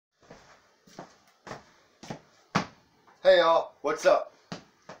Hey y'all, what's up?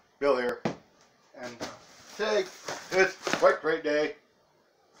 Bill here. And today it's Fright Crate Day.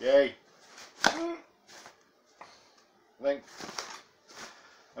 Yay. Link.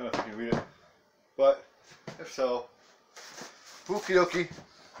 I don't know if you can read it. But if so, okie dokie,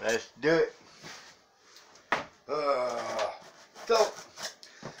 let's do it. So,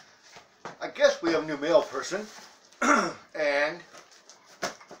 I guess we have a new mail person. And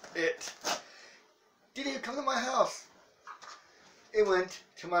it didn't even come to my house. It went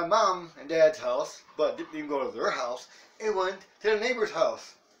to my mom and dad's house, but didn't even go to their house. It went to the neighbor's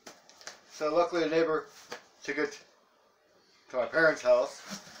house. So luckily the neighbor took it to my parents' house.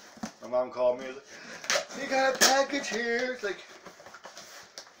 My mom called me, like, "You got a package here." It's like,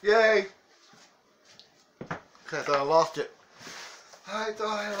 yay. Because I thought I lost it. I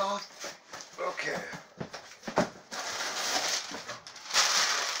thought I lost it. Okay.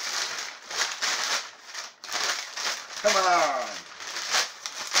 Come on.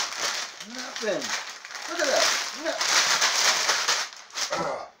 Nothing. Look at that.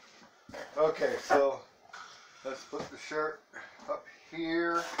 No. Okay, so let's put the shirt up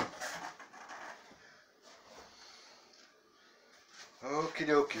here. Okie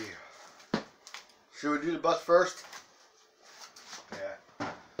dokie. Should we do the bus first? Yeah.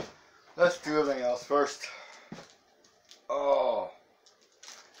 Let's do everything else first. Oh,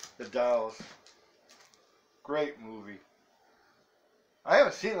 The Dolls. Great movie. I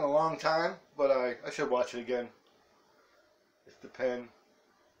haven't seen it in a long time, but I should watch it again. It's the pen.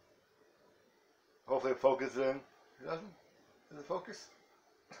 Hopefully it focuses in. It doesn't? Does it focus?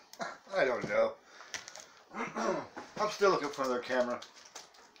 I don't know. I'm still looking for another camera.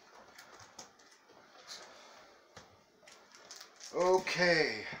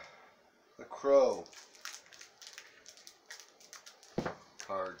 Okay. The Crow.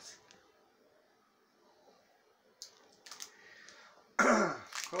 Cards.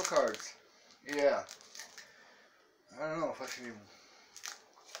 Crow cards. Yeah. I don't know if I should even...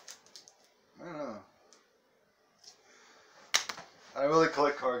 I don't know. I don't really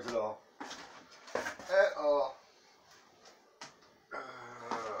collect cards at all. At all.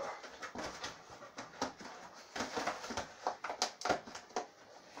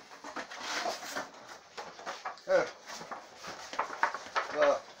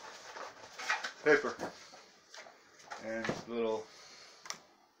 Paper. And little...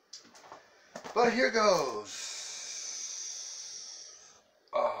 But here goes.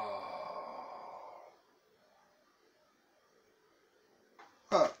 Oh.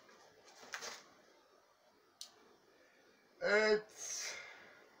 Huh.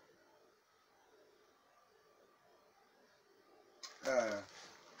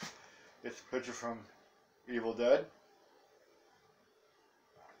 It's a picture from Evil Dead.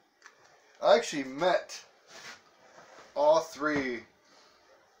 I actually met all three,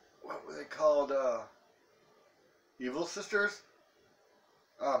 what were they called, Evil Sisters?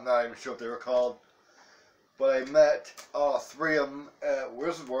 I'm not even sure what they were called. But I met all three of them at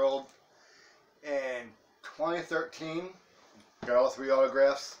Wizard World in 2013. Got all three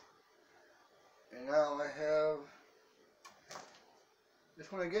autographs. And now I have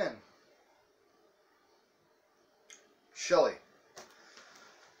this one again. Shelly.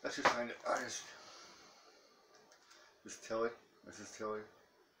 Let's just find it. This is Tilly. This is Tilly.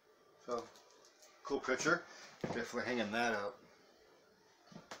 So, cool picture. Definitely hanging that up.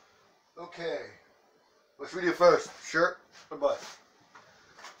 Okay. Let's read it first. Shirt or bus?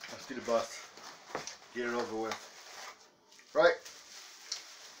 Let's do the bus. Get it over with. Right?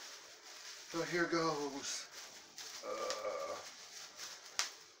 So here goes.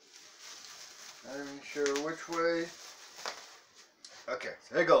 Not even sure which way. Okay,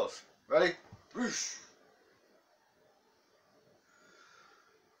 so here goes. Ready? Whoosh.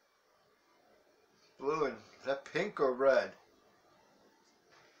 Blue and is that pink or red?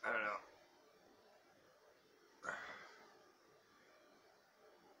 I don't know.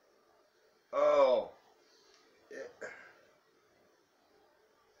 Oh. Yeah.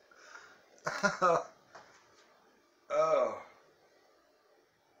 Oh.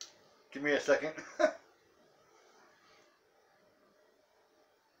 Give me a second.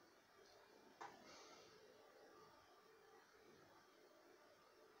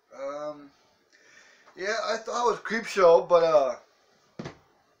 Yeah, I thought it was Creepshow, but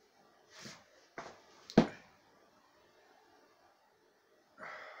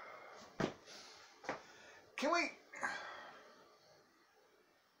can we?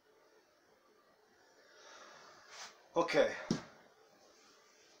 Okay.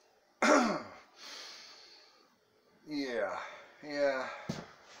 Yeah.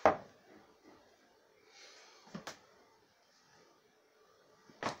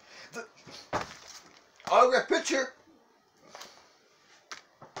 autograph picture.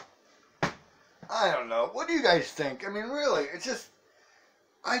 I don't know. What do you guys think? I mean, really, it's just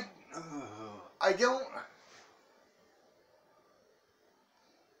I don't.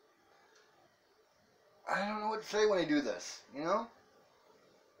 I don't know what to say when they do this. You know,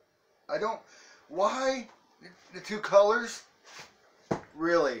 I don't. Why the two colors?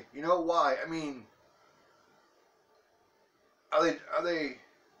 Really, you know why? I mean, are they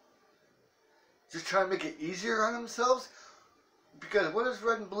just trying to make it easier on themselves? Because what does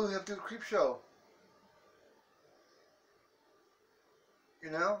red and blue have to do with Creep Show?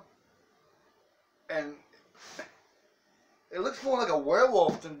 You know, and it looks more like a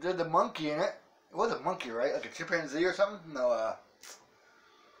werewolf than did the monkey in it. It was a monkey, right? Like a chimpanzee or something? No, oh,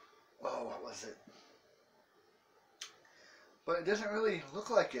 what was it? But it doesn't really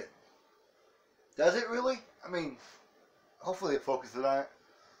look like it. Does it really? I mean, hopefully they focus it on it.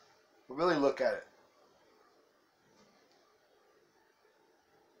 But really look at it.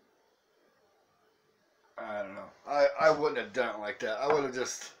 I don't know. I wouldn't have done it like that. I would have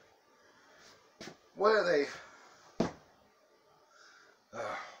just... What are they?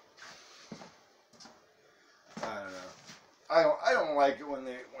 I don't know. I don't like it when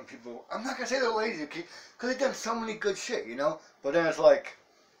people. I'm not gonna say they're lazy, because they've done so many good shit, you know. But then it's like,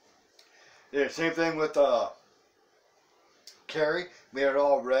 yeah, same thing with Carrie, made it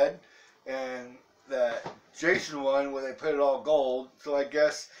all red, and that Jason one where they put it all gold. So I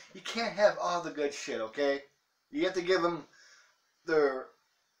guess you can't have all the good shit, okay? You have to give them their,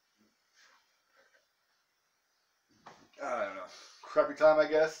 I don't know, crappy time, I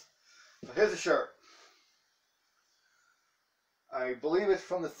guess. So here's the shirt. I believe it's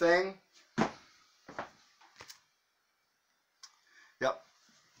from The Thing. Yep.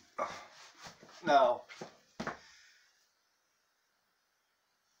 Now,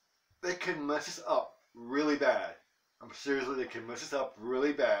 they can mess this up really bad. Seriously, they can mess this up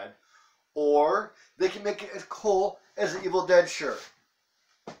really bad. Or they can make it as cool as the Evil Dead shirt.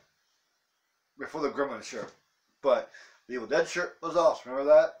 Before the Gremlin shirt. But the Evil Dead shirt was awesome.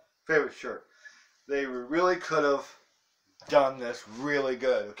 Remember that? Favorite shirt. They really could have done this really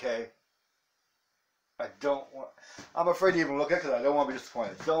good, okay? I'm afraid to even look at it because I don't want to be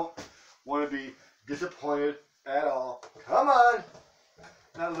disappointed. Don't want to be disappointed at all. Come on!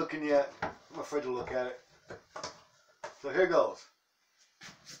 Not looking yet. I'm afraid to look at it. So here goes.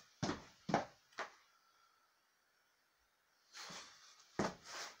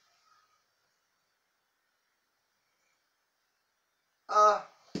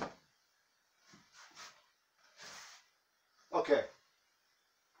 Okay.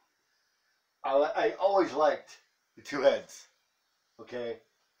 I always liked the two heads. Okay.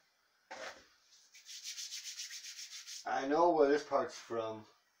 I know where this part's from.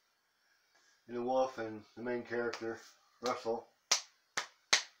 And the wolf and the main character, Russell.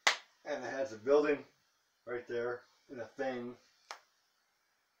 And it has a building right there and a thing.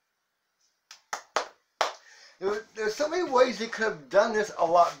 There's so many ways they could have done this a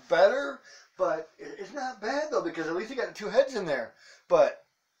lot better, but it's not bad though, because at least you got the two heads in there. But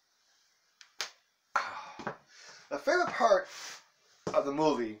the favorite part of the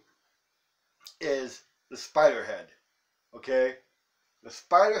movie is the spider head. Okay? The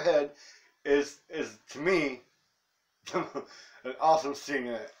spider head is to me an awesome scene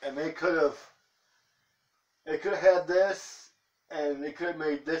in it. And they could have had this, and they could have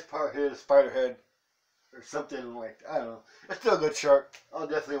made this part here the spider head. Or something like, I don't know. It's still a good shirt. I'll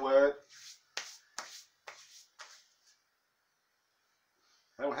definitely wear it.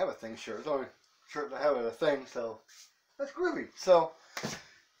 I don't have a Thing shirt. It's the only shirt I have is a Thing, so that's groovy. So, it's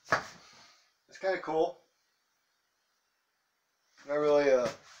kind of cool. Not really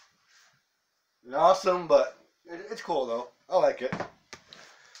awesome, but it's cool though. I like it.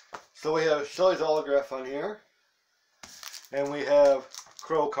 So we have Shelley's autograph on here. And we have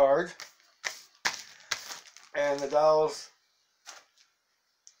Crow card. And the doll's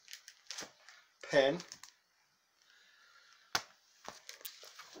pen.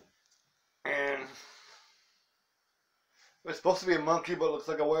 And it's supposed to be a monkey, but it looks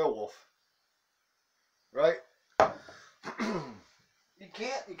like a werewolf. Right? You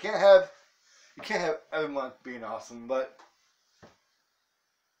can't have everyone being awesome, but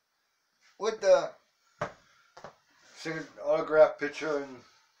with the signature autograph picture and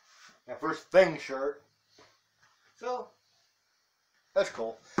that first Thing shirt. So, that's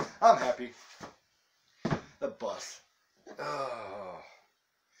cool. I'm happy. The bus. Oh.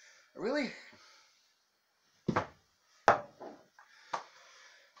 Really? I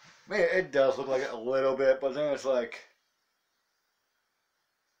mean, it does look like it a little bit, but then it's like,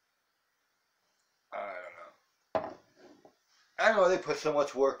 I don't I know they put so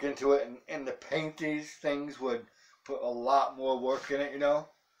much work into it, and to paint these things would put a lot more work in it, you know.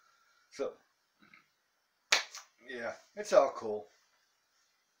 So yeah, it's all cool.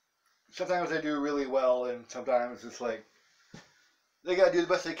 Sometimes they do really well, and sometimes it's like they gotta do the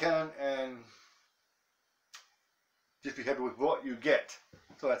best they can, and just be happy with what you get.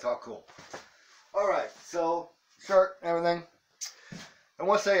 So that's all cool. All right, so shirt, everything. I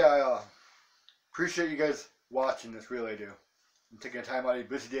want to say I appreciate you guys watching this. Really, I do. I'm taking time out of your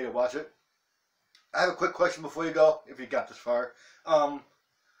busy day to watch it. I have a quick question before you go, if you got this far.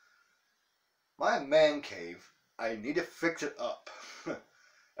 My man cave, I need to fix it up.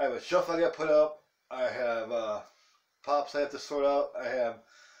 I have a shelf I got to put up. I have pops I have to sort out. I have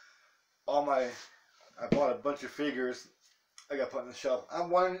all my. I bought a bunch of figures I got to put on the shelf. I'm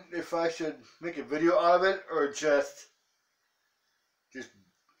wondering if I should make a video out of it or just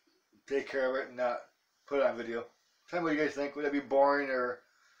take care of it and not put it on video. Tell me what you guys think. Would that be boring or?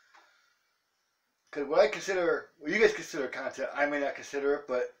 Because what you guys consider content, I may not consider it,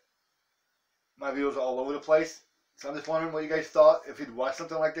 but my videos are all over the place. So I'm just wondering what you guys thought. If you'd watch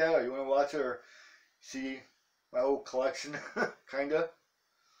something like that, or you want to watch it, or see my whole collection, kinda.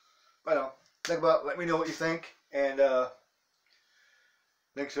 But no, think about it. Let me know what you think, and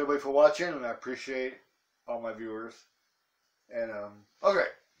thanks everybody for watching, and I appreciate all my viewers. And okay,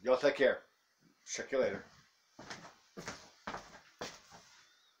 y'all take care. Check you later.